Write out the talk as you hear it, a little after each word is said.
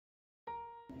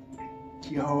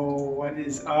Yo, what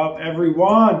is up,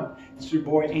 everyone? It's your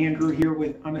boy Andrew here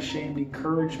with Unashamed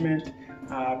Encouragement,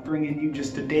 bringing you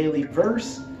just a daily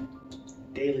verse,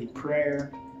 daily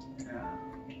prayer,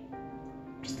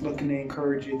 just looking to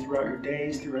encourage you throughout your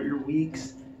days, throughout your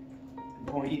weeks, and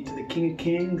point you to the King of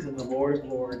Kings and the Lord of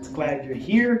Lords. Glad you're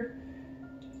here,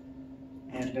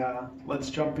 and let's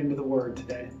jump into the Word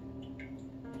today.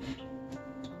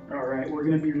 All right, we're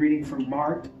going to be reading from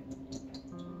Mark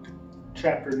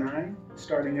chapter 9,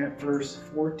 starting at verse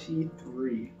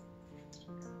 43.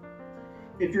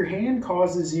 If your hand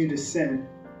causes you to sin,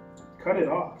 cut it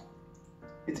off.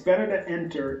 It's better to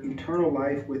enter eternal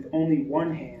life with only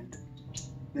one hand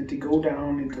than to go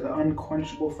down into the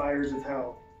unquenchable fires of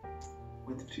hell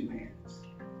with two hands.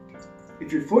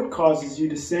 If your foot causes you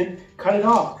to sin, cut it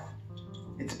off.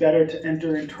 It's better to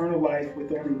enter eternal life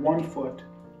with only one foot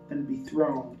than be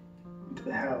thrown into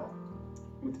the hell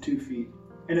with 2 feet.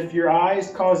 And if your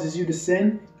eyes causes you to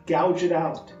sin, gouge it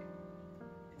out.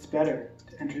 It's better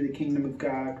to enter the kingdom of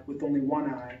God with only one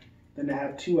eye than to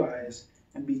have 2 eyes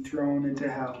and be thrown into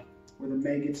hell, where the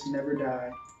maggots never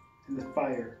die and the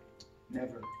fire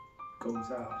never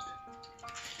goes out.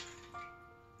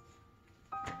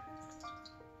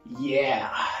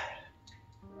 Yeah.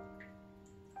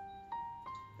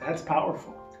 That's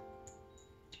powerful.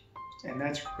 And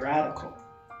that's radical.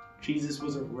 Jesus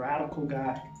was a radical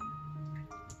guy.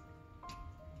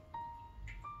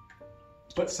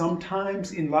 But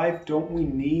sometimes in life, don't we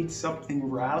need something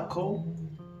radical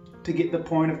to get the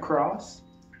point across?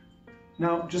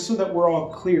 Now, just so that we're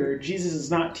all clear, Jesus is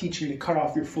not teaching to cut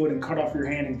off your foot and cut off your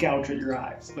hand and gouge at your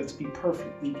eyes. Let's be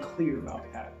perfectly clear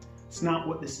about that. It's not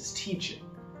what this is teaching.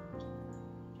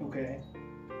 Okay?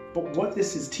 But what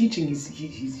this is teaching,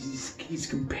 he's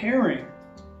comparing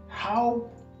how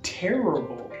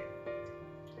terrible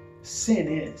sin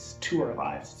is to our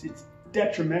lives. It's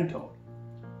detrimental.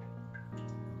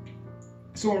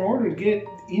 So in order to get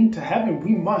into heaven,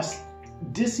 we must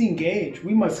disengage.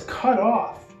 We must cut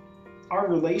off our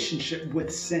relationship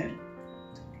with sin.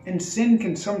 And sin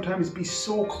can sometimes be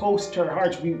so close to our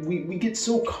hearts. We get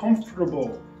so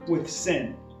comfortable with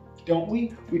sin, don't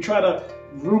we? We try to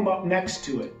room up next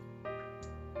to it.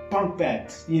 Bunk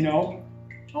beds, you know?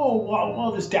 Oh, well,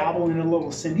 I'll just dabble in a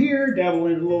little sin here, dabble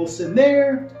in a little sin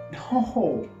there.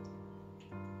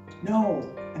 No.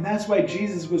 And that's why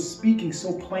Jesus was speaking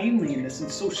so plainly in this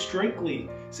and so strictly,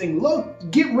 saying,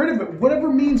 look, get rid of it. Whatever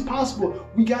means possible,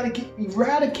 we got to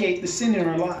eradicate the sin in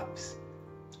our lives.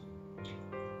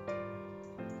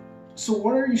 So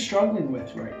what are you struggling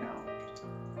with right now?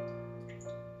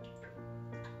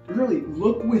 Really,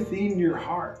 look within your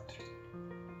heart.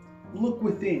 Look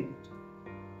within.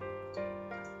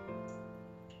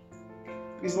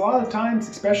 Because a lot of times,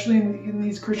 especially in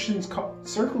these Christian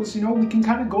circles, you know, we can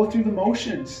kind of go through the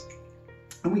motions.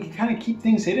 And we can kind of keep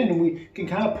things hidden, and we can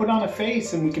kind of put on a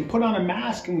face, and we can put on a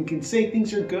mask, and we can say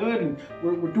things are good, and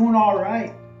we're doing all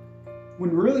right.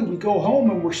 When really we go home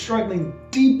and we're struggling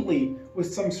deeply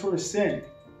with some sort of sin.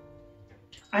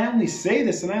 I only say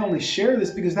this and I only share this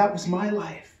because that was my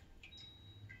life.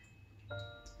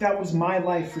 That was my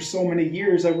life for so many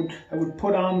years. I would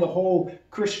put on the whole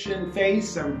Christian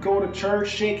face. I would go to church,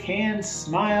 shake hands,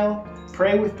 smile,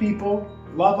 pray with people,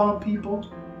 love on people,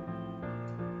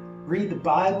 read the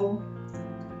Bible.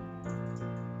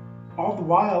 All the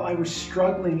while, I was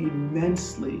struggling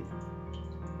immensely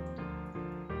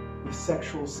with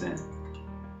sexual sin.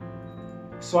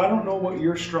 So I don't know what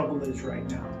your struggle is right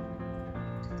now.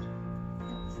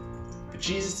 But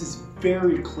Jesus is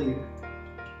very clear.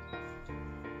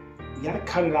 We got to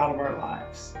cut it out of our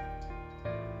lives.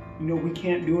 You know, we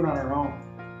can't do it on our own.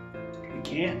 We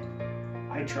can't.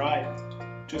 I tried.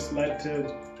 Just led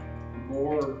to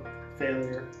more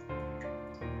failure.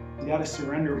 We got to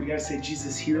surrender. We got to say,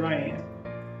 Jesus, here I am.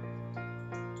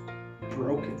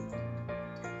 Broken.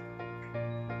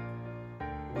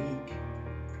 Weak.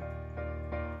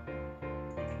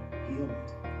 Heal me.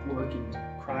 Working.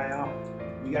 Cry out.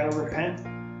 We got to repent.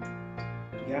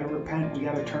 We got to repent. We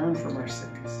got to turn from our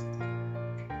sins.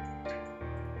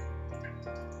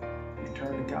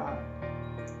 Turn to God.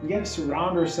 We got to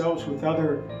surround ourselves with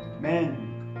other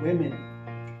men, women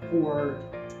who are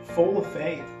full of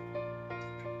faith,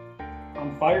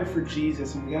 on fire for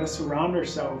Jesus, and we got to surround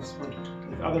ourselves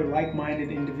with other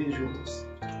like-minded individuals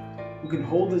who can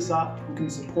hold us up, who can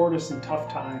support us in tough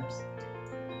times.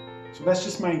 So that's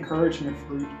just my encouragement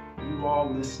for you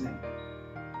all listening.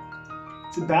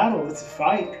 It's a battle, it's a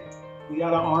fight. We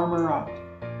got to armor up,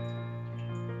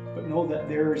 but know that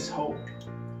there is hope.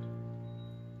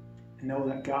 And know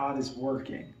that God is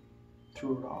working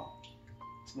through it all.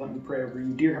 So let me pray over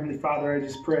you. Dear Heavenly Father, I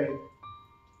just pray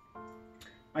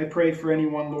I pray for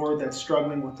anyone, Lord, that's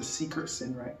struggling with the secret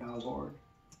sin right now, Lord.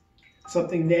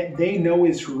 Something that they know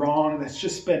is wrong, that's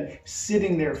just been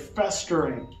sitting there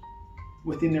festering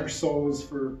within their souls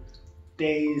for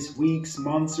days, weeks,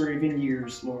 months, or even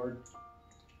years, Lord.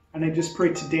 And I just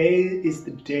pray today is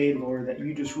the day, Lord, that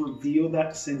you just reveal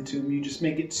that sin to them. You just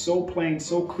make it so plain,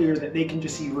 so clear that they can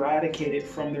just eradicate it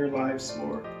from their lives,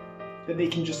 Lord. That they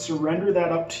can just surrender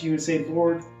that up to you and say,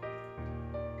 Lord,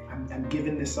 I'm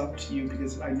giving this up to you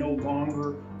because I no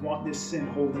longer want this sin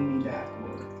holding me back,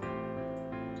 Lord.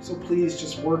 So please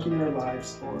just work in their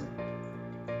lives, Lord.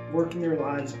 Work in their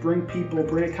lives. Bring people,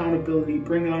 bring accountability,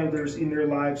 bring others in their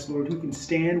lives, Lord, who can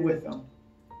stand with them,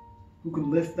 who can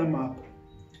lift them up.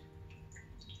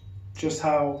 Just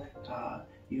how,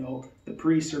 the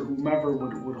priest or whomever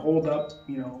would hold up,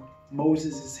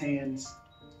 Moses' hands.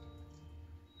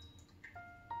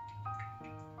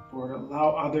 Lord,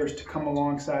 allow others to come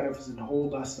alongside of us and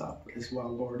hold us up as well,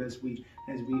 Lord, as we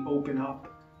open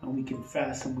up and we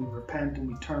confess and we repent and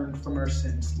we turn from our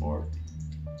sins, Lord.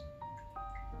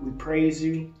 We praise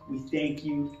you. We thank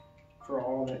you for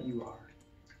all that you are.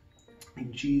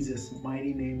 In Jesus'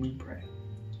 mighty name we pray.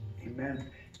 Amen.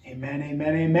 Amen,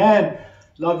 amen, amen.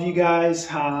 Love you guys.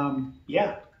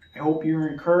 I hope you're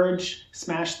encouraged.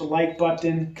 Smash the like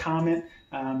button, comment,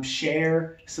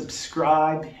 share,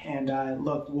 subscribe. And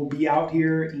look, we'll be out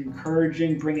here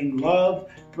encouraging, bringing love,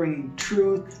 bringing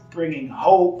truth, bringing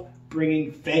hope,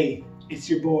 bringing faith. It's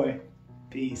your boy.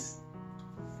 Peace.